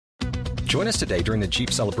Join us today during the Jeep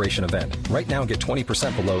Celebration event. Right now, get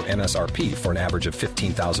 20% below MSRP for an average of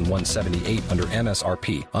 $15,178 under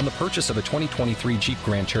MSRP on the purchase of a 2023 Jeep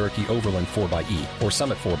Grand Cherokee Overland 4xE or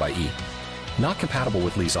Summit 4xE. Not compatible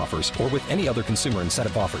with lease offers or with any other consumer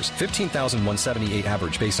incentive offers. $15,178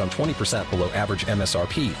 average based on 20% below average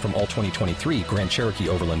MSRP from all 2023 Grand Cherokee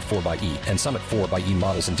Overland 4xE and Summit 4xE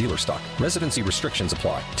models in dealer stock. Residency restrictions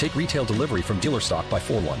apply. Take retail delivery from dealer stock by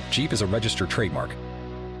 4/1. Jeep is a registered trademark.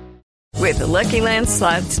 With the Lucky Land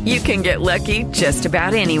Slots, you can get lucky just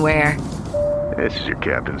about anywhere. This is your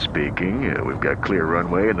captain speaking. We've got clear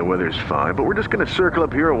runway and the weather's fine, but we're just going to circle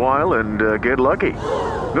up here a while and get lucky.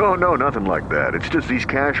 No, nothing like that. It's just these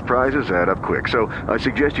cash prizes add up quick. So I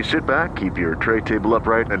suggest you sit back, keep your tray table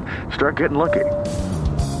upright, and start getting lucky.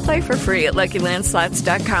 Play for free at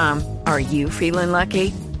LuckyLandSlots.com. Are you feeling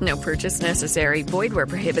lucky? No purchase necessary. Void where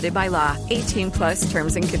prohibited by law. 18 plus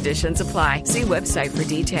terms and conditions apply. See website for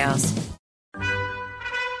details.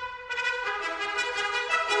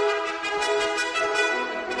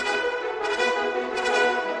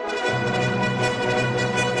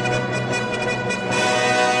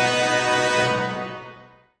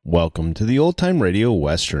 Welcome to the Old Time Radio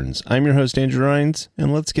Westerns. I'm your host, Andrew Rines,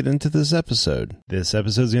 and let's get into this episode. This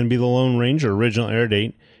episode is going to be The Lone Ranger. Original air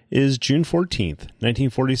date is June 14th,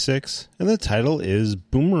 1946, and the title is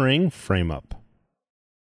Boomerang Frame-Up.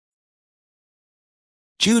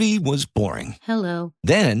 Judy was boring. Hello.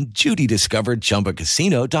 Then Judy discovered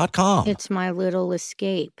ChumbaCasino.com. It's my little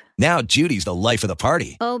escape. Now Judy's the life of the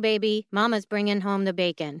party. Oh, baby, mama's bringing home the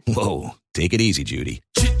bacon. Whoa, take it easy, Judy.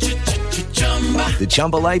 The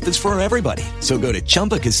Chumba life is for everybody. So go to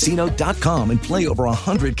ChumbaCasino.com and play over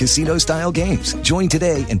 100 casino-style games. Join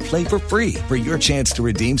today and play for free for your chance to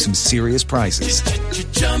redeem some serious prizes.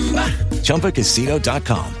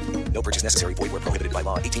 ChumbaCasino.com. No purchase necessary. Void where prohibited by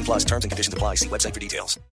law. 18 plus terms and conditions apply. See website for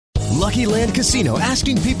details. Lucky Land Casino,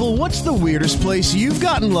 asking people, what's the weirdest place you've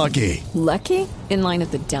gotten lucky? Lucky? In line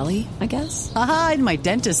at the deli, I guess? Aha, in my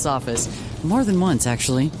dentist's office. More than once,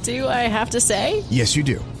 actually. Do I have to say? Yes, you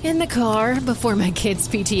do. In the car before my kids'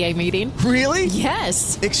 PTA meeting. Really?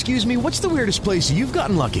 Yes. Excuse me, what's the weirdest place you've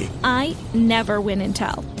gotten lucky? I never win and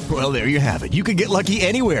tell. Well, there you have it. You can get lucky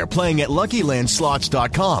anywhere, playing at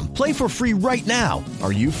LuckyLandSlots.com. Play for free right now.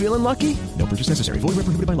 Are you feeling lucky? No purchase necessary. Void where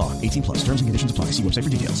prohibited by law. 18 plus. Terms and conditions apply. See website for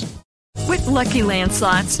details. With Lucky Land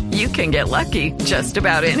Slots, you can get lucky just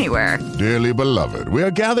about anywhere. Dearly beloved, we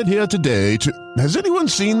are gathered here today to... Has anyone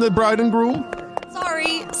seen the bride and groom?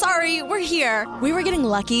 Sorry, we're here. We were getting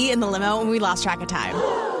lucky in the limo and we lost track of time.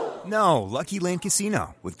 No, Lucky Land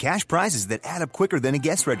Casino, with cash prizes that add up quicker than a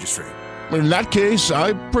guest registry. In that case,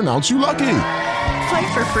 I pronounce you lucky.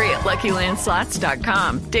 Play for free at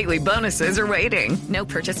LuckyLandSlots.com. Daily bonuses are waiting. No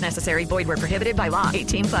purchase necessary. Void where prohibited by law.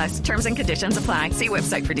 18 plus. Terms and conditions apply. See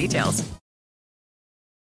website for details.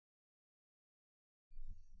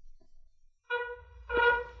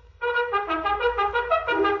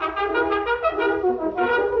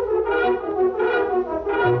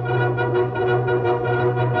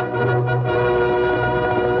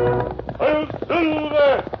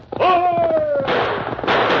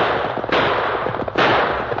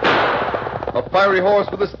 Fiery horse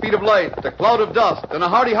with the speed of light, a cloud of dust, and a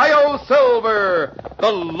hearty hi-yo Silver, the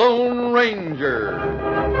Lone Ranger.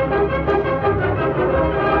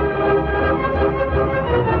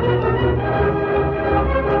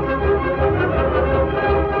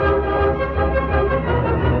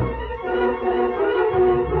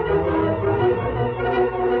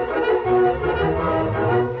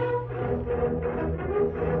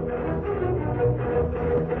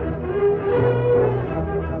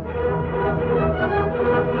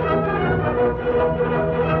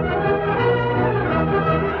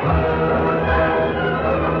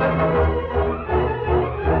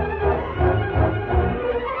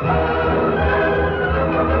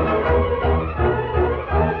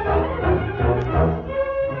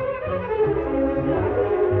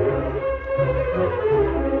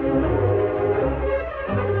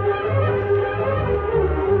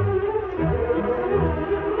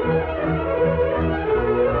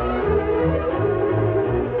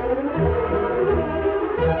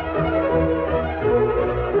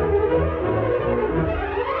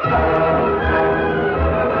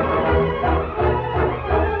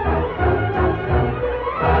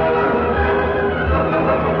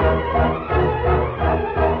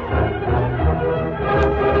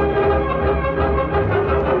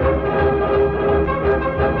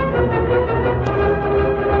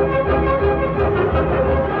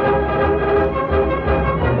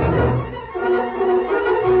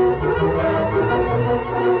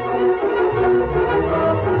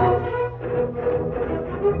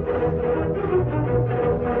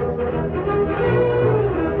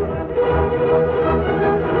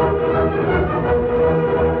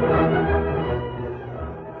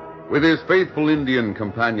 With his faithful Indian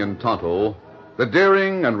companion Tonto, the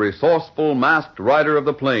daring and resourceful masked rider of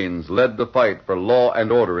the plains led the fight for law and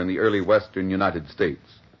order in the early western United States.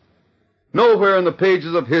 Nowhere in the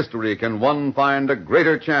pages of history can one find a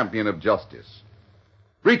greater champion of justice.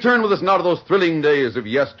 Return with us now to those thrilling days of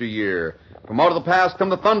yesteryear. From out of the past come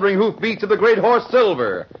the thundering hoofbeats of the great horse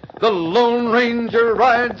Silver. The Lone Ranger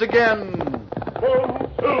rides again.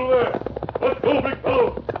 Go, Silver! Let's go, big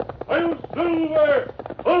fellow! I'm Silver!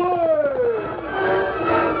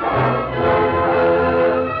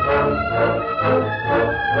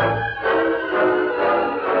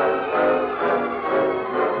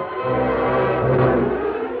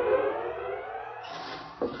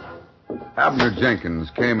 Abner Jenkins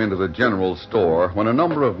came into the general store when a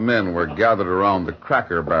number of men were gathered around the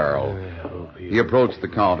Cracker Barrel. He approached the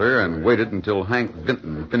counter and waited until Hank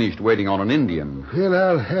Vinton finished waiting on an Indian. Well,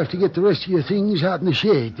 I'll have to get the rest of your things out in the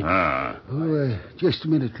shed. Ah. Oh, just a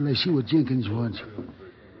minute till I see what Jenkins wants.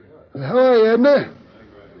 How are you, Abner?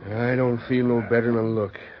 I don't feel no better than I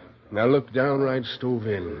look. I look downright stove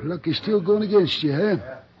in. Luck is still going against you, huh?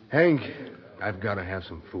 Hank, I've got to have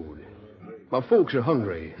some food. My folks are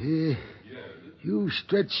hungry. You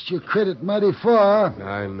stretched your credit mighty far.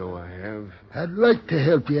 I know I have. I'd like to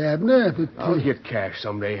help you, Abner, but... I'll get cash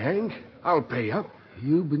someday, Hank. I'll pay up.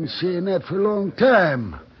 You've been saying that for a long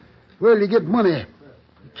time. Where'll you get money?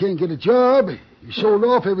 You can't get a job. You sold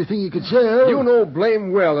off everything you could sell. You know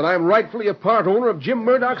blame well that I'm rightfully a part owner of Jim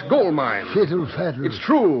Murdoch's gold mine. Fiddle faddle. It's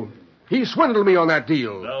true. He swindled me on that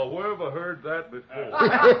deal. Now, where have I heard that before?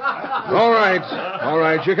 All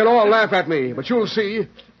right. You can all laugh at me, but you'll see.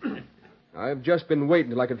 I've just been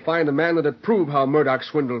waiting till I could find a man that'd prove how Murdoch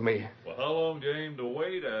swindled me. Well, how long do you aim to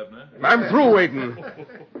wait, Abner? I'm through waiting.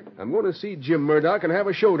 I'm going to see Jim Murdoch and have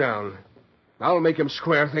a showdown. I'll make him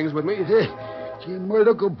square things with me. Jim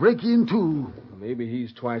Murdoch will break you in two. Maybe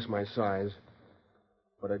he's twice my size.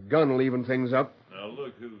 But a gun will even things up. Now,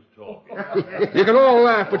 look who's talking. You can all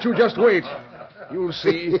laugh, but you just wait. You'll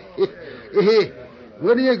see.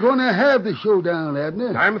 When are you going to have the showdown,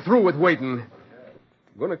 Abner? I'm through with waiting.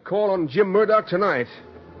 I'm going to call on Jim Murdoch tonight,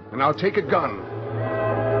 and I'll take a gun.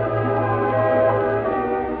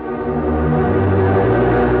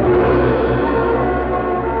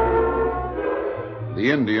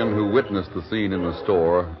 The Indian who witnessed the scene in the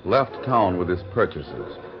store left town with his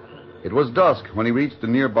purchases. It was dusk when he reached a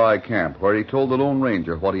nearby camp where he told the Lone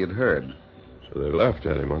Ranger what he had heard. So they laughed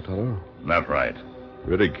at him, Tonto? That's right.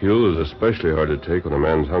 Ridicule is especially hard to take when a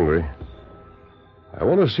man's hungry. I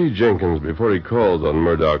want to see Jenkins before he calls on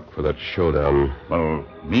Murdoch for that showdown. Well,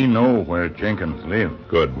 me know where Jenkins lives.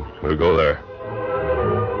 Good. We'll go there.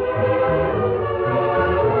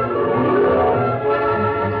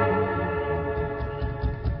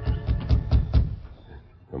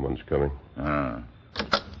 Someone's coming. Ah.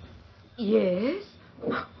 Yes?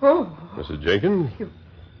 Oh. Mrs. Jenkins?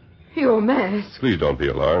 Your mask. Please don't be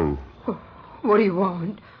alarmed. What do you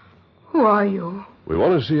want? Who are you? We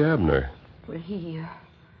want to see Abner. Well,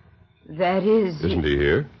 that is... Isn't he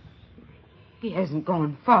here? He hasn't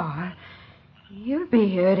gone far. He'll be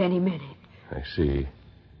here at any minute. I see.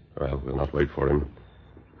 Well, we'll not wait for him.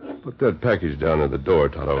 Put that package down at the door,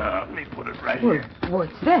 Tonto. Let me put it right here.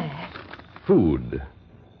 What's that? Food.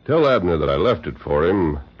 Tell Abner that I left it for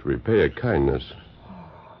him to repay a kindness.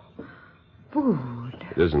 Food.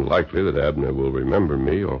 It isn't likely that Abner will remember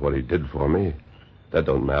me or what he did for me. That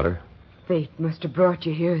don't matter. Fate must have brought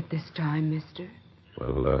you here at this time, mister.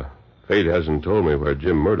 Well, Fate hasn't told me where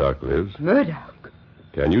Jim Murdoch lives. Murdoch?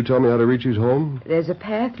 Can you tell me how to reach his home? There's a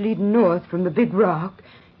path leading north from the big rock.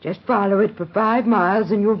 Just follow it for 5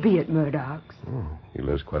 miles and you'll be at Murdoch's. Oh, he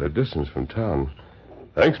lives quite a distance from town.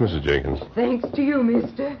 Thanks, Mrs. Jenkins. Thanks to you,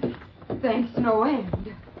 mister. Thanks no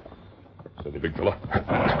end. Steady, big fella.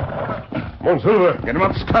 Come on, Silver. Get him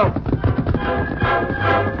up, Scout.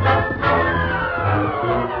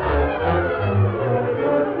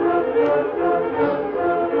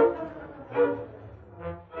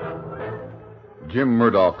 Jim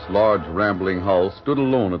Murdoch's large, rambling house stood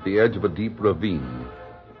alone at the edge of a deep ravine.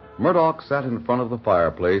 Murdoch sat in front of the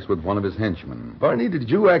fireplace with one of his henchmen. Barney, did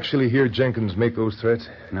you actually hear Jenkins make those threats?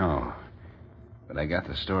 No. But I got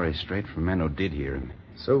the story straight from men who did hear him.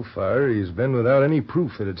 So far, he's been without any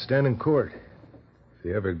proof that it'd stand in court. If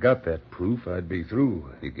he ever got that proof, I'd be through.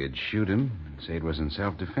 You could shoot him and say it was in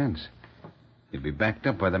self-defense. He'd be backed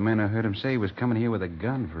up by the men who heard him say he was coming here with a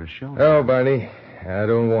gun for a show. No, Barney, I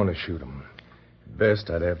don't want to shoot him. At best,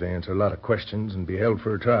 I'd have to answer a lot of questions and be held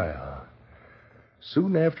for a trial.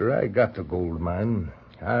 Soon after I got the gold mine,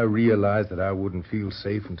 I realized that I wouldn't feel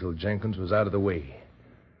safe until Jenkins was out of the way.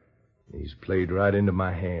 He's played right into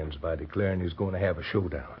my hands by declaring he's going to have a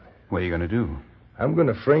showdown. What are you going to do? I'm going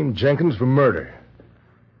to frame Jenkins for murder.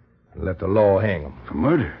 And let the law hang him. For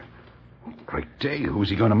murder? Great day. Who's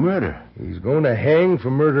he going to murder? He's going to hang for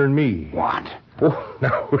murdering me. What? Oh,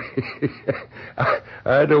 no.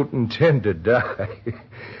 I don't intend to die.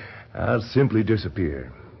 I'll simply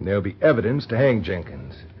disappear. There'll be evidence to hang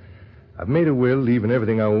Jenkins. I've made a will leaving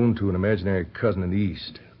everything I own to an imaginary cousin in the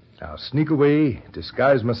East. I'll sneak away,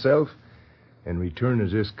 disguise myself, and return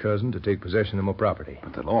as this cousin to take possession of my property.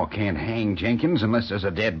 But the law can't hang Jenkins unless there's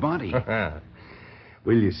a dead body.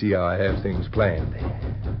 Will you see how I have things planned?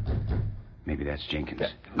 Maybe that's Jenkins.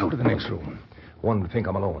 Go to the next room. One would think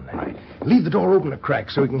I'm alone. Right. Leave the door open a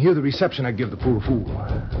crack so he can hear the reception I give the poor fool.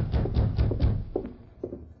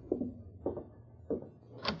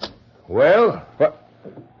 Well,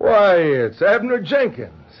 why, it's Abner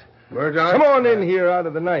Jenkins. Murdoch? Come on in here out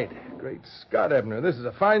of the night. Great Scott, Abner, this is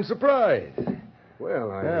a fine surprise.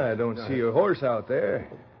 Well, I don't see your horse out there.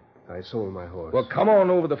 I sold my horse. Well, come on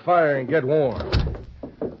over the fire and get warm.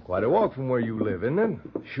 Quite a walk from where you live, isn't it?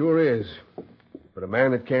 Sure is. But a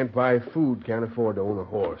man that can't buy food can't afford to own a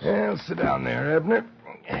horse. Well, sit down there, Abner.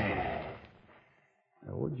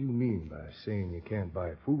 Now, what do you mean by saying you can't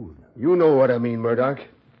buy food? You know what I mean, Murdoch.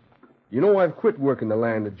 You know I've quit working the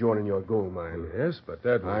land adjoining your gold mine. Yes, but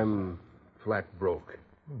that was... I'm flat broke.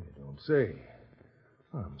 You don't say.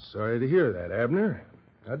 I'm sorry to hear that, Abner.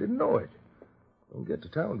 I didn't know it. Don't get to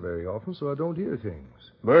town very often, so I don't hear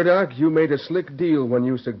things. Murdoch, you made a slick deal when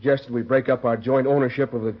you suggested we break up our joint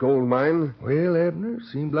ownership of the gold mine. Well, Abner,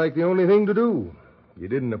 seemed like the only thing to do. You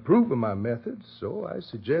didn't approve of my methods, so I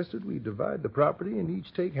suggested we divide the property and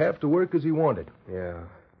each take half the work as he wanted. Yeah.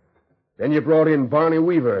 Then you brought in Barney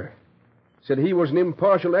Weaver. Said he was an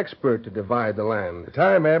impartial expert to divide the land. At the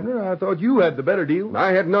time, Abner, I thought you had the better deal.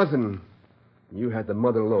 I had nothing. You had the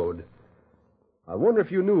mother lode. I wonder if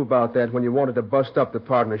you knew about that when you wanted to bust up the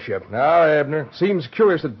partnership. Now, Abner. Seems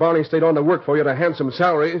curious that Barney stayed on to work for you at a handsome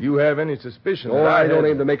salary. If you have any suspicion... Oh, I don't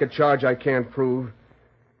aim to make a charge I can't prove.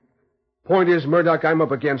 Point is, Murdoch, I'm up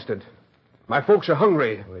against it. My folks are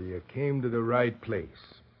hungry. Well, you came to the right place.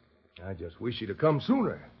 I just wish you'd have come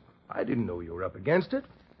sooner. I didn't know you were up against it.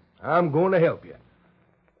 I'm going to help you.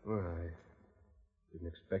 Well, I didn't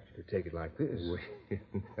expect you to take it like this.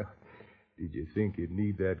 Did you think you'd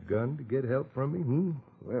need that gun to get help from me?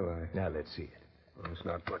 Well, Now, let's see it. Well, it's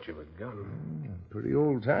not much of a gun. Pretty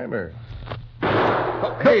old-timer.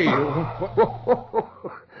 Oh, hey!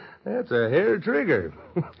 That's a hair trigger.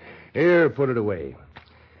 Here, put it away.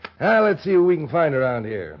 Now, let's see what we can find around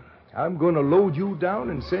here. I'm going to load you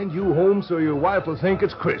down and send you home so your wife will think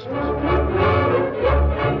it's Christmas.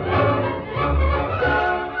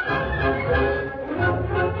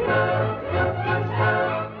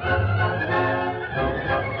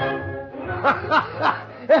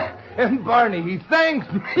 And Barney, he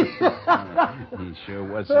thanked me. He sure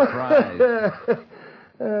was surprised.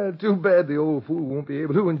 Too bad the old fool won't be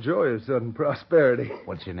able to enjoy his sudden prosperity.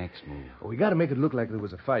 What's your next move? Well, we got to make it look like there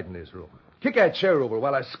was a fight in this room. Kick that chair over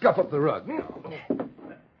while I scuff up the rug. There.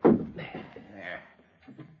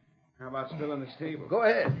 How about spilling this table? Go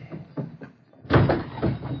ahead.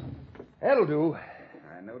 That'll do.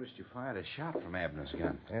 I noticed you fired a shot from Abner's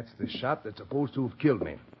gun. That's the shot that's supposed to have killed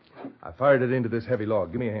me. I fired it into this heavy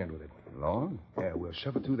log. Give me a hand with it. Log? Yeah, we'll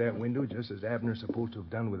shove it through that window just as Abner's supposed to have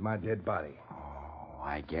done with my dead body. Oh,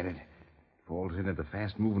 I get it. Falls into the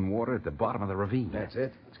fast-moving water at the bottom of the ravine. That's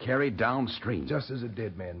it. It's carried downstream. Just as a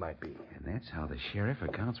dead man might be. And that's how the sheriff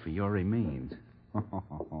accounts for your remains.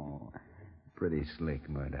 Pretty slick,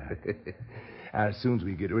 Murdoch. As soon as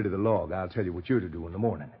we get rid of the log, I'll tell you what you're to do in the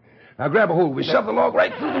morning. Now grab a hold. We shove the log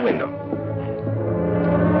right through the window.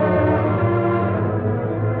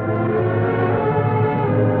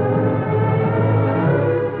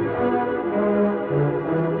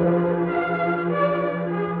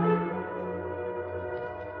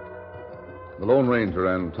 The Lone Ranger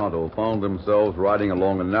and Tonto found themselves riding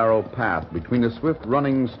along a narrow path between a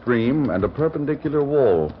swift-running stream and a perpendicular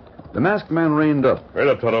wall. The masked man reined up. Right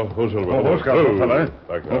up, Tonto. Who's over? Who's got the fella?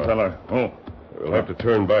 Back Oh, now. fella. Oh. We'll have to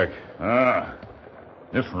turn back.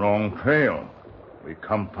 This wrong trail. We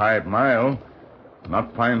come 5 mile.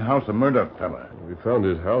 Not find house of Murdoch fella. We found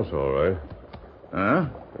his house, all right. Huh?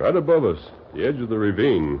 Right above us, the edge of the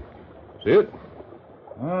ravine. See it?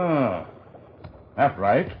 That's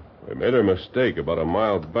right. We made our mistake about a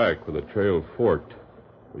mile back where the trail forked.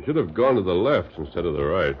 We should have gone to the left instead of the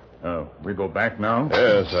right. We go back now?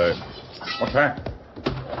 Yes, What's that?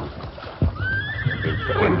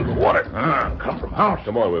 It's Go into the water. Come from house.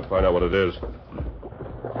 Come on, we'll find out what it is.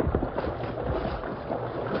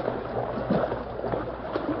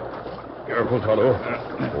 Careful, Tonto.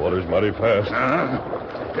 The water's mighty fast.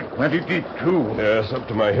 Get Plenty deep, too. Yes, up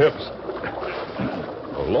to my hips.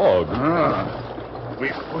 A log. We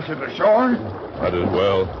push it ashore? Might as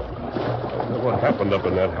well. What happened up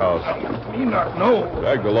in that house? Me not know.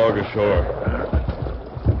 Drag the log ashore.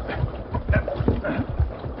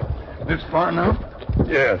 This far enough?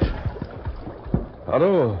 Yes.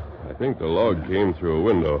 Otto, I think the log came through a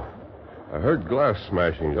window. I heard glass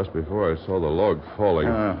smashing just before I saw the log falling.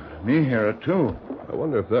 Me hear it, too. I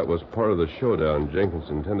wonder if that was part of the showdown Jenkins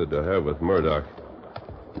intended to have with Murdoch.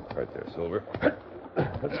 Right there, Silver.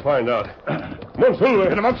 Let's find out. Come on, Silver.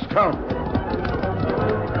 Hit him up, Scout.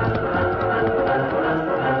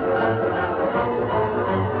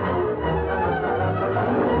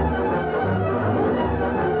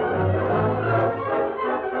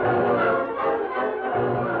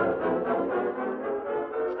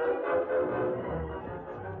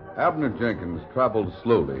 Abner Jenkins traveled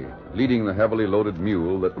slowly, leading the heavily loaded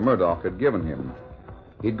mule that Murdoch had given him.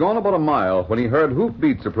 He'd gone about a mile when he heard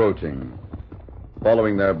hoofbeats approaching.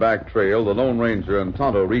 Following their back trail, the Lone Ranger and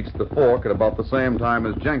Tonto reached the fork at about the same time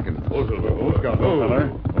as Jenkins. Oh, Silver. Oh, Scout. Oh,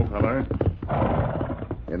 feller.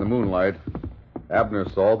 In the moonlight, Abner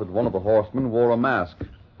saw that one of the horsemen wore a mask.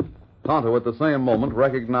 Tonto at the same moment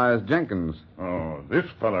recognized Jenkins. Oh, this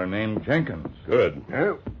feller named Jenkins. Good.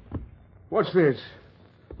 What's this?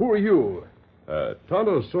 Who are you?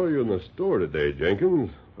 Tonto saw you in the store today, Jenkins.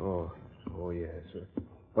 Oh, yes.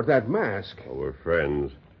 But that mask? Oh, we're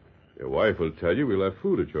friends. Your wife will tell you we left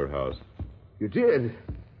food at your house. You did?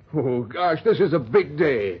 Oh, gosh, this is a big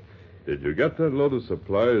day. Did you get that load of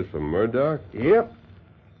supplies from Murdoch? Yep.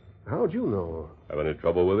 How'd you know? Have any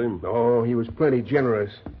trouble with him? Oh, he was plenty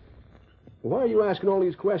generous. Why are you asking all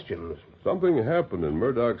these questions? Something happened in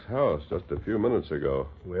Murdoch's house just a few minutes ago.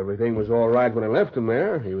 Well, everything was all right when I left him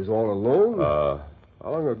there. He was all alone.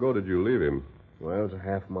 How long ago did you leave him? Well, it was a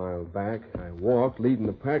half-mile back. I walked, leading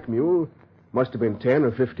the pack mule. Must have been 10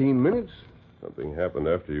 or 15 minutes. Something happened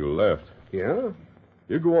after you left. Yeah?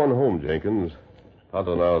 You go on home, Jenkins.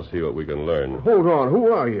 Tonto and I'll see what we can learn. Hold on.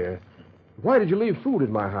 Who are you? Why did you leave food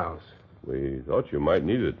in my house? We thought you might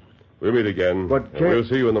need it. We'll meet again. But we'll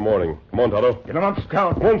see you in the morning. Come on, Tonto. Get him up,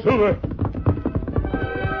 Scout. Come on, Silver.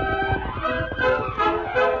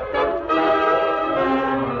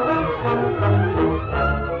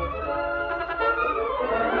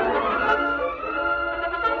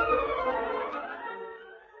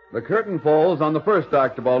 The curtain falls on the first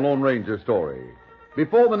act of our Lone Ranger story.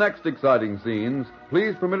 Before the next exciting scenes,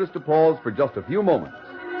 please permit us to pause for just a few moments.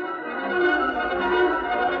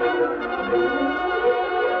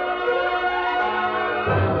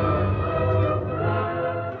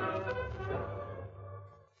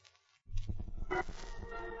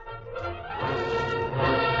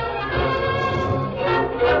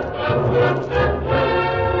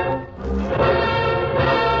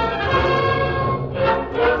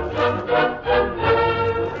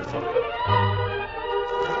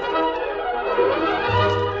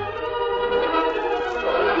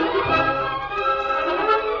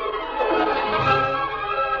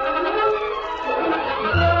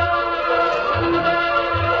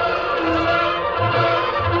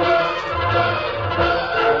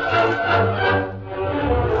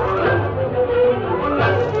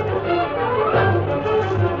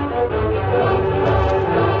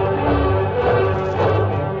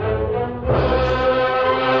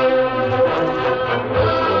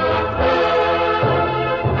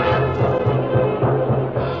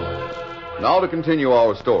 Now to continue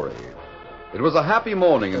our story. It was a happy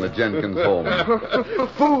morning in the Jenkins home.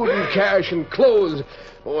 Food and cash and clothes.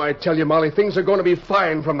 Oh, I tell you, Molly, things are going to be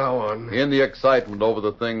fine from now on. In the excitement over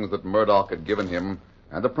the things that Murdoch had given him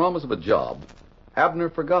and the promise of a job, Abner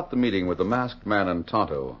forgot the meeting with the masked man and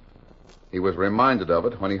Tonto. He was reminded of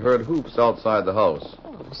it when he heard hoofs outside the house.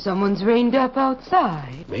 Someone's reined up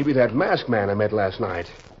outside. Maybe that masked man I met last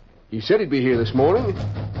night. He said he'd be here this morning.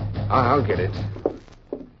 I'll get it.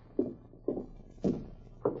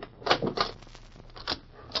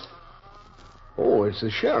 Oh, it's the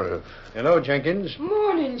sheriff. Hello, Jenkins.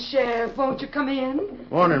 Morning, Sheriff. Won't you come in?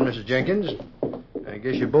 Morning, Mrs. Jenkins. I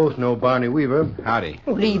guess you both know Barney Weaver. Howdy.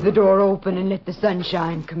 Leave the door open and let the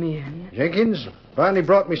sunshine come in. Jenkins, Barney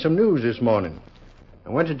brought me some news this morning. I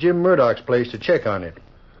went to Jim Murdoch's place to check on it.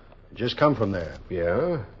 I just come from there.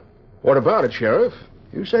 Yeah? What about it, Sheriff?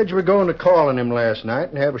 You said you were going to call on him last night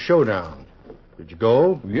and have a showdown. Did you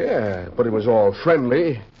go? Yeah, but it was all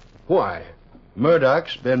friendly. Why?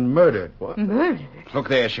 Murdoch's been murdered. What? Murdered? Look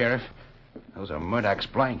there, Sheriff. Those are Murdoch's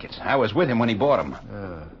blankets. I was with him when he bought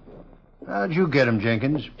them. How'd you get them,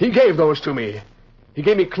 Jenkins? He gave those to me. He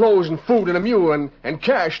gave me clothes and food and a mule and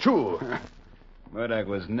cash, too. Murdoch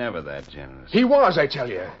was never that generous. He was, I tell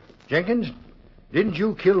you. Jenkins, didn't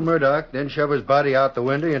you kill Murdoch, then shove his body out the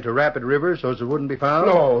window into Rapid River so as it wouldn't be found?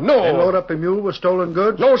 No. Then load up the mule with stolen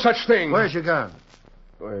goods? No such thing. Where's your gun?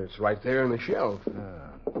 Well, it's right there in the shelf.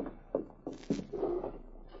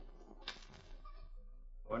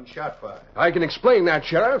 One shot fired. I can explain that,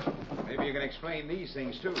 Sheriff. Maybe you can explain these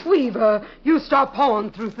things, too. Weaver, you stop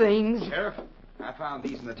pawing through things. Sheriff, I found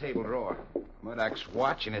these in the table drawer. Murdoch's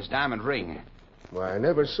watch and his diamond ring. Why, I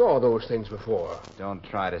never saw those things before. Don't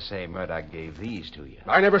try to say Murdoch gave these to you.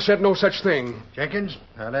 I never said no such thing. Jenkins,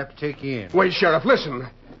 I'll have to take you in. Wait, Sheriff, listen.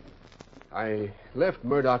 I left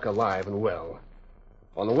Murdoch alive and well.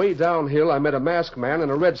 On the way downhill, I met a masked man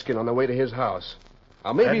and a redskin on the way to his house.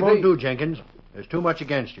 Now, maybe that won't do, Jenkins. There's too much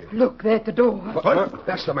against you. Look, they're at the door. What?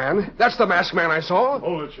 That's the man. That's the masked man I saw.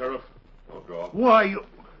 Hold it, Sheriff. Don't draw. Why, you...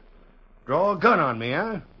 Draw a gun on me,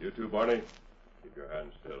 huh? You too, Barney. Keep your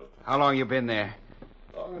hands still. How long you been there?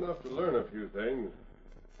 Long enough to learn a few things.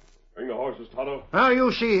 Bring the horses, Tonto. Now,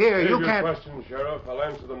 you see here, Save you your can't... questions, Sheriff. I'll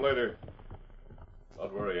answer them later.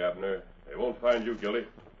 Don't worry, Abner. They won't find you guilty.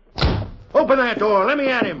 Open that door. Let me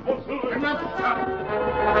at him.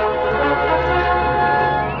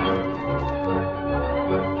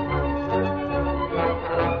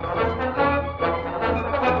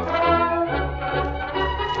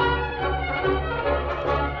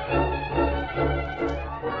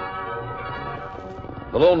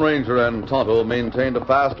 The Lone Ranger and Tonto maintained a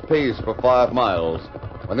fast pace for 5 miles.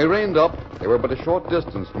 When they reined up, they were but a short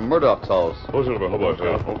distance from Murdoch's house.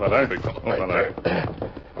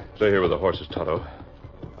 Stay here with the horses, Tonto.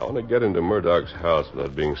 I want to get into Murdoch's house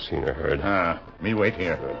without being seen or heard. Me wait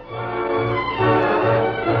here.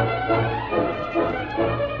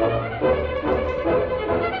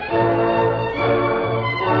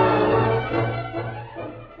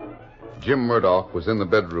 Jim Murdoch was in the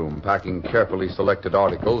bedroom, packing carefully selected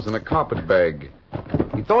articles in a carpet bag.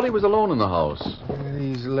 He thought he was alone in the house.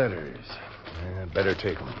 These letters. Better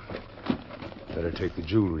take them. Better take the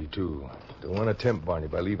jewelry, too. Don't want to tempt Barney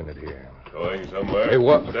by leaving it here. Going somewhere? Hey,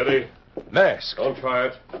 what? Steady. Mask. Don't try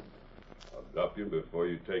it. I'll drop you before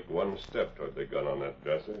you take one step toward the gun on that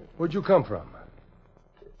dresser. Where'd you come from?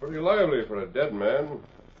 You're pretty lively for a dead man,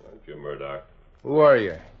 aren't you, Murdoch? Who are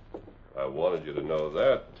you? If I wanted you to know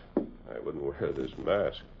that, I wouldn't wear this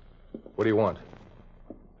mask. What do you want?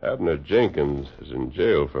 Abner Jenkins is in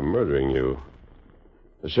jail for murdering you.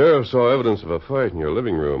 The sheriff saw evidence of a fight in your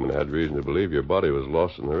living room and had reason to believe your body was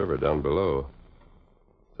lost in the river down below.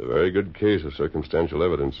 It's a very good case of circumstantial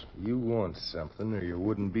evidence. You want something or you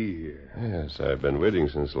wouldn't be here. Yes, I've been waiting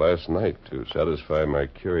since last night to satisfy my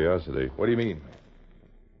curiosity. What do you mean?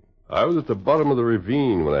 I was at the bottom of the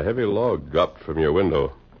ravine when a heavy log dropped from your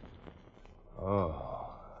window. Oh.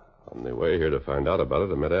 On the way here to find out about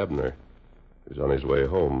it, I met Abner. He was on his way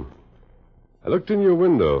home. I looked in your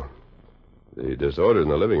window. The disorder in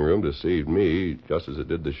the living room deceived me just as it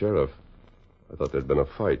did the sheriff. I thought there'd been a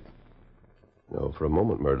fight. No, for a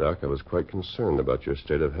moment, Murdoch, I was quite concerned about your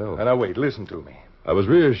state of health. Now, wait, listen to me. I was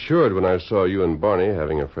reassured when I saw you and Barney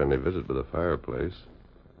having a friendly visit by the fireplace.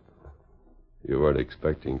 You weren't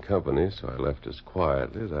expecting company, so I left as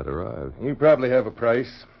quietly as I'd arrived. You probably have a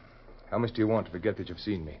price. How much do you want to forget that you've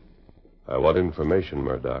seen me? I want information,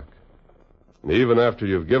 Murdoch. And even after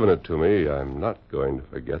you've given it to me, I'm not going to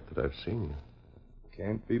forget that I've seen you.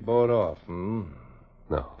 Can't be bought off, hmm?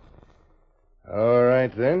 No. All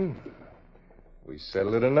right, then. We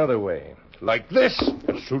settle it another way. Like this?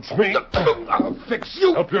 It suits me. I'll fix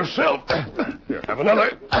you. Help yourself. Here, have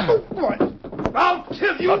another. I'll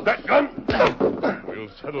kill you. Not that gun. We'll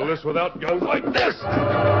settle this without guns like this.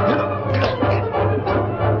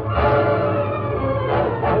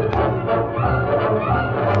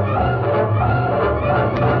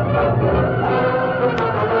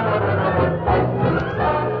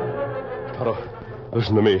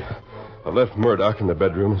 Listen to me. I've left Murdoch in the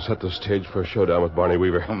bedroom and set the stage for a showdown with Barney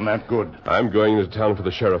Weaver. Not good. I'm going into town for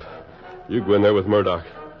the sheriff. You go in there with Murdoch.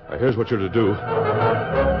 Now, here's what you're to do.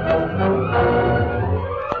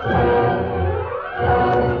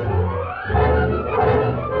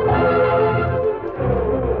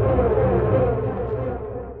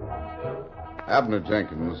 Abner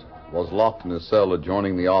Jenkins was locked in his cell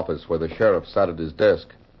adjoining the office where the sheriff sat at his desk.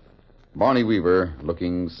 Barney Weaver,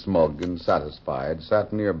 looking smug and satisfied,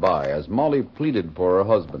 sat nearby as Molly pleaded for her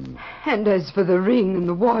husband. And as for the ring and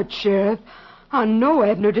the watch, Sheriff, I know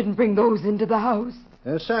Abner didn't bring those into the house.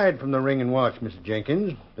 Aside from the ring and watch, Mr.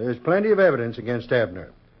 Jenkins, there's plenty of evidence against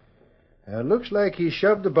Abner. It looks like he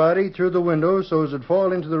shoved the body through the window so as it'd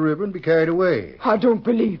fall into the river and be carried away. I don't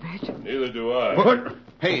believe it. Neither do I. What?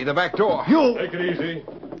 Hey, the back door. You... Take it easy.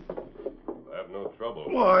 I have no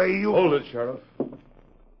trouble. Why, you... Hold it, Sheriff.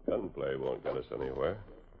 Gun Gunplay won't get us anywhere.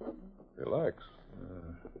 Relax.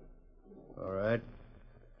 All right.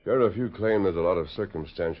 Sheriff, you claim there's a lot of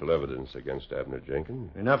circumstantial evidence against Abner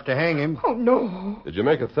Jenkins. Enough to hang him. Oh, no. Did you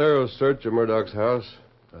make a thorough search of Murdoch's house?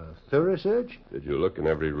 A thorough search? Did you look in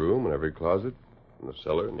every room and every closet? In the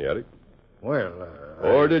cellar, in the attic? Well,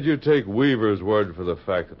 Or did you take Weaver's word for the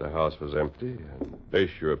fact that the house was empty and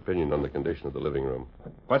base your opinion on the condition of the living room?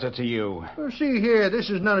 What's it to you? Well, see here, this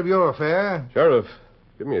is none of your affair. Sheriff,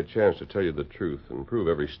 give me a chance to tell you the truth and prove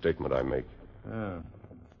every statement I make.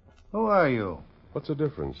 Who are you? What's the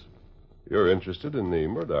difference? You're interested in the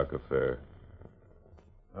Murdoch affair.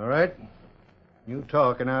 All right. You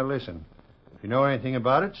talk and I'll listen. If you know anything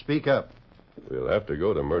about it, speak up. We'll have to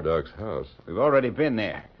go to Murdoch's house. We've already been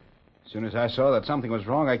there. As soon as I saw that something was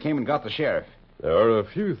wrong, I came and got the sheriff. There are a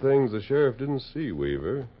few things the sheriff didn't see,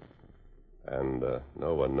 Weaver. And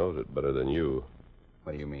no one knows it better than you.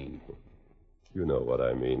 What do you mean? You know what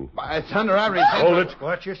I mean. By thunder, I resent... Hold it.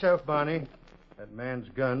 Watch yourself, Barney. That man's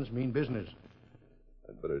guns mean business.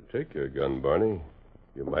 I'd better take your gun, Barney.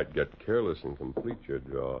 You might get careless and complete your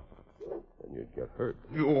draw. And you'd get hurt.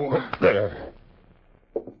 You... There.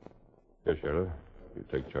 Here, Sheriff. You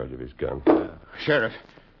take charge of his gun. Sheriff,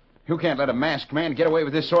 you can't let a masked man get away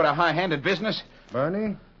with this sort of high-handed business.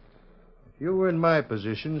 Barney, if you were in my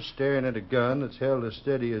position, staring at a gun that's held as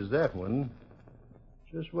steady as that one,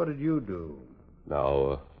 just what did you do?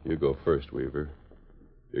 Now, you go first, Weaver.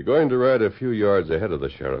 You're going to ride a few yards ahead of the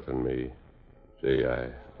sheriff and me. See, I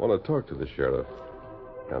want to talk to the sheriff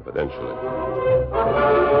confidentially.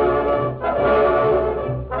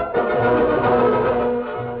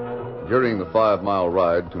 During the 5-mile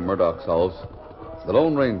ride to Murdoch's house, the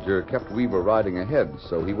Lone Ranger kept Weaver riding ahead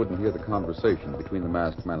so he wouldn't hear the conversation between the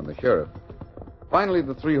masked man and the sheriff. Finally,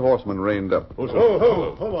 the three horsemen reined up. Hold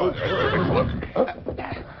on.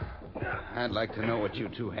 I'd like to know what you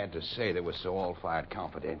two had to say that was so all-fired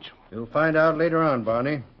confidential. You'll find out later on,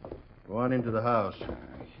 Barney. Go on into the house.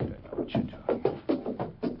 I know what you're doing.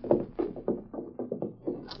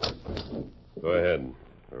 Go ahead.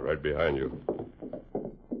 We're right behind you.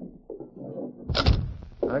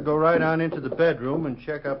 I'll go right on into the bedroom and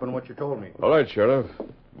check up on what you told me. All right, Sheriff.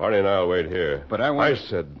 Barney and I'll wait here. But I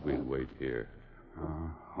said we'd wait here.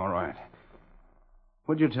 All right.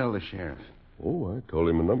 What'd you tell the sheriff? Oh, I told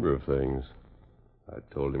him a number of things. I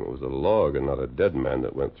told him it was a log and not a dead man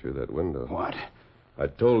that went through that window. What? I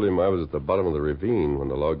told him I was at the bottom of the ravine when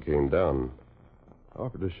the log came down. I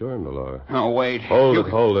offered to show him the log. Oh, wait.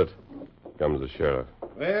 Hold it. Comes the sheriff.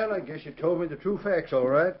 Well, I guess you told me the true facts, all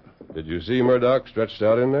right. Did you see Murdoch stretched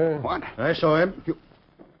out in there? What? I saw him. You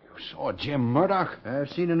saw Jim Murdoch? I've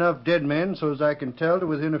seen enough dead men so as I can tell to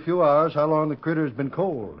within a few hours how long the critter's been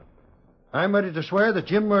cold. I'm ready to swear that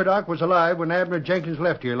Jim Murdoch was alive when Abner Jenkins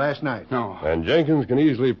left here last night. No. And Jenkins can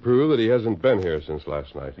easily prove that he hasn't been here since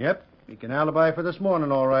last night. Yep. He can alibi for this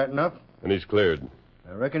morning all right enough. And he's cleared.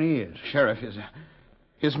 I reckon he is. Sheriff,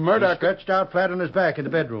 is Murdoch... He's stretched out flat on his back in the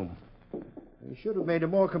bedroom. You should have made a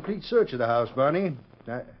more complete search of the house, Barney.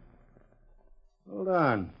 Hold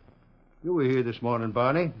on. You were here this morning,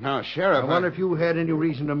 Barney. No, Sheriff... I wonder if you had any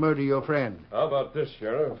reason to murder your friend. How about this,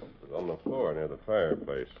 Sheriff? It was on the floor near the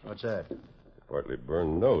fireplace. What's that? A partly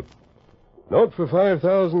burned note. Note for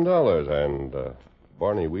 $5,000, and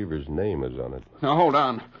Barney Weaver's name is on it. Now, hold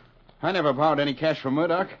on. I never borrowed any cash from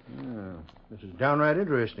Murdoch. Yeah, this is downright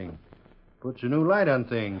interesting. Puts a new light on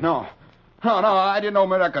things. No, I didn't owe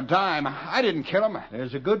Murdoch a dime. I didn't kill him.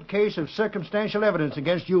 There's a good case of circumstantial evidence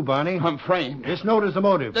against you, Barney. I'm framed. This note is the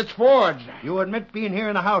motive. It's forged. You admit being here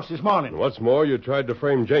in the house this morning. And what's more, you tried to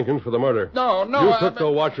frame Jenkins for the murder. No. You took the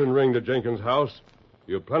watch and ring to Jenkins' house.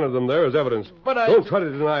 You planted them there as evidence. But Don't try to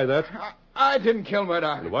deny that. I didn't kill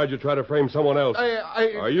Murdoch. And why'd you try to frame someone else?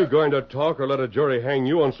 Are you going to talk or let a jury hang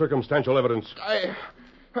you on circumstantial evidence?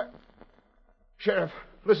 Sheriff,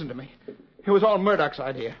 listen to me. It was all Murdoch's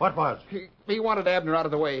idea. What was? He wanted Abner out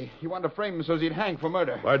of the way. He wanted to frame him so he'd hang for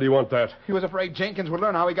murder. Why do you want that? He was afraid Jenkins would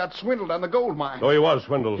learn how he got swindled on the gold mine. So he was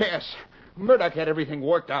swindled. Yes. Murdoch had everything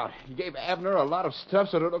worked out. He gave Abner a lot of stuff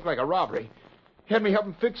so it looked like a robbery. He had me help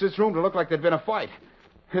him fix this room to look like there'd been a fight.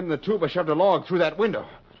 And the two of us shoved a log through that window.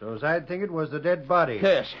 So as I'd think it was the dead body.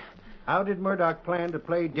 Yes. How did Murdoch plan to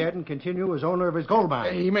play dead and continue as owner of his gold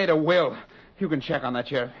mine? He made a will. You can check on that,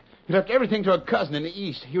 Sheriff. He left everything to a cousin in the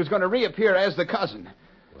East. He was going to reappear as the cousin.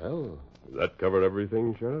 Well, does that cover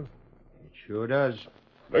everything, Sheriff? It sure does.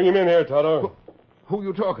 Bring him in here, Toto. Who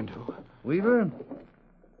you talking to? Weaver,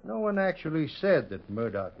 no one actually said that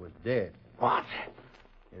Murdoch was dead. What?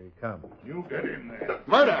 Here he comes. You get in there.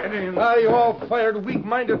 Murdoch! Get in. Ah, you all-fired,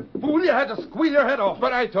 weak-minded fool. You had to squeal your head off.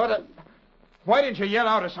 But I thought it... Why didn't you yell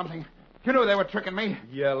out or something? You knew they were tricking me.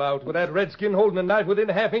 Yell out with that redskin holding a knife within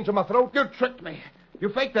a half inch of my throat. You tricked me. You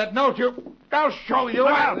faked that note. I'll show you.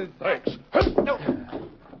 Thanks. No.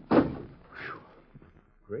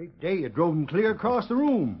 Great day. You drove him clear across the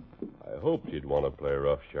room. I hoped you'd want to play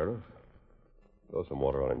rough, Sheriff. Throw some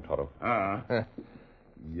water on him, Tonto.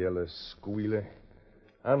 Yellow squealer.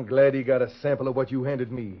 I'm glad he got a sample of what you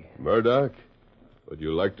handed me. Murdoch, would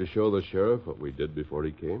you like to show the sheriff what we did before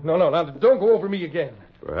he came? No, now, don't go over me again.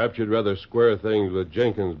 Perhaps you'd rather square things with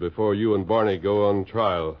Jenkins before you and Barney go on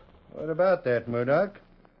trial. What about that, Murdoch?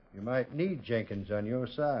 You might need Jenkins on your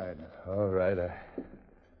side. All right,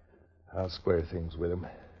 I'll square things with him.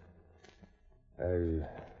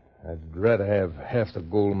 I'd rather have half the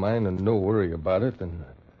gold mine and no worry about it than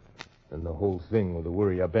the whole thing with the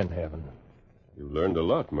worry I've been having. You learned a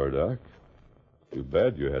lot, Murdoch. Too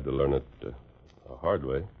bad you had to learn it the hard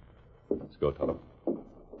way. Let's go, Tonto.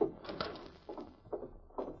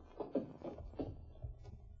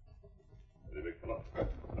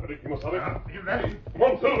 You ready? Come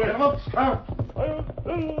on, Silver. Get him up, Scout.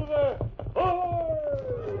 Silver!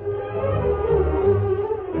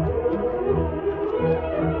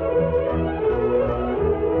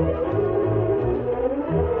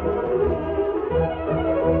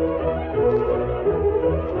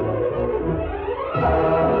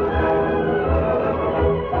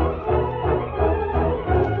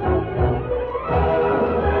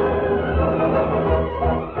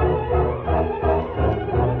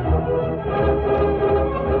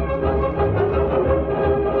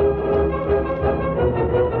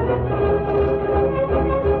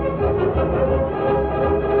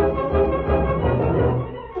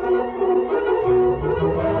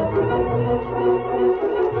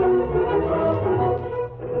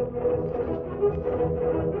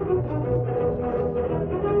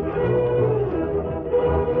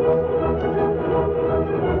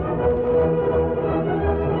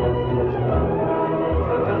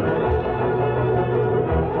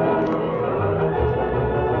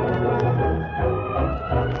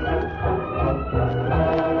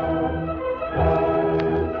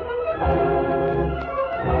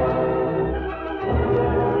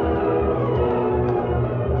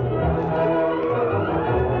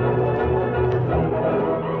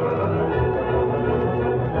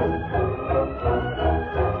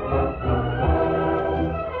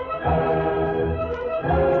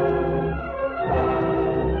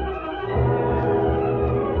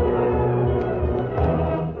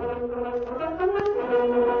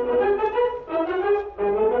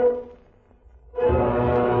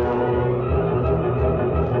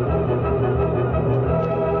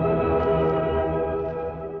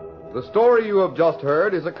 The story you have just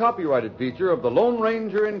heard is a copyrighted feature of the Lone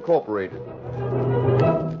Ranger Incorporated.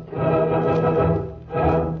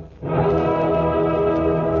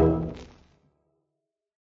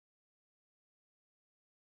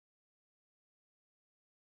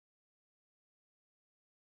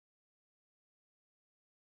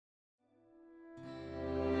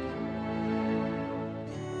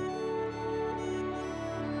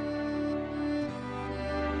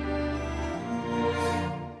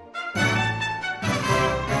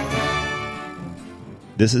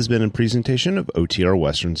 This has been a presentation of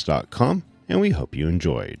OTRWesterns.com, and we hope you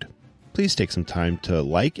enjoyed. Please take some time to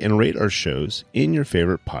like and rate our shows in your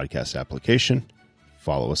favorite podcast application.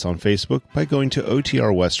 Follow us on Facebook by going to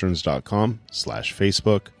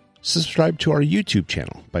OTRWesterns.com/Facebook. Subscribe to our YouTube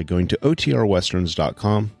channel by going to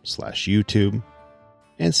OTRWesterns.com/YouTube.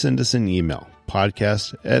 And send us an email,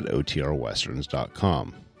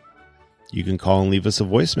 podcast@OTRWesterns.com. You can call and leave us a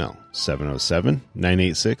voicemail,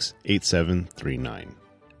 707-986-8739.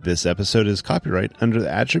 This episode is copyright under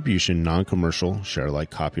the Attribution Non-Commercial Share-alike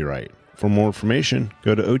copyright. For more information,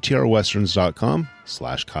 go to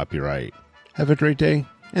OTRWesterns.com/copyright. Have a great day,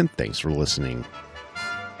 and thanks for listening.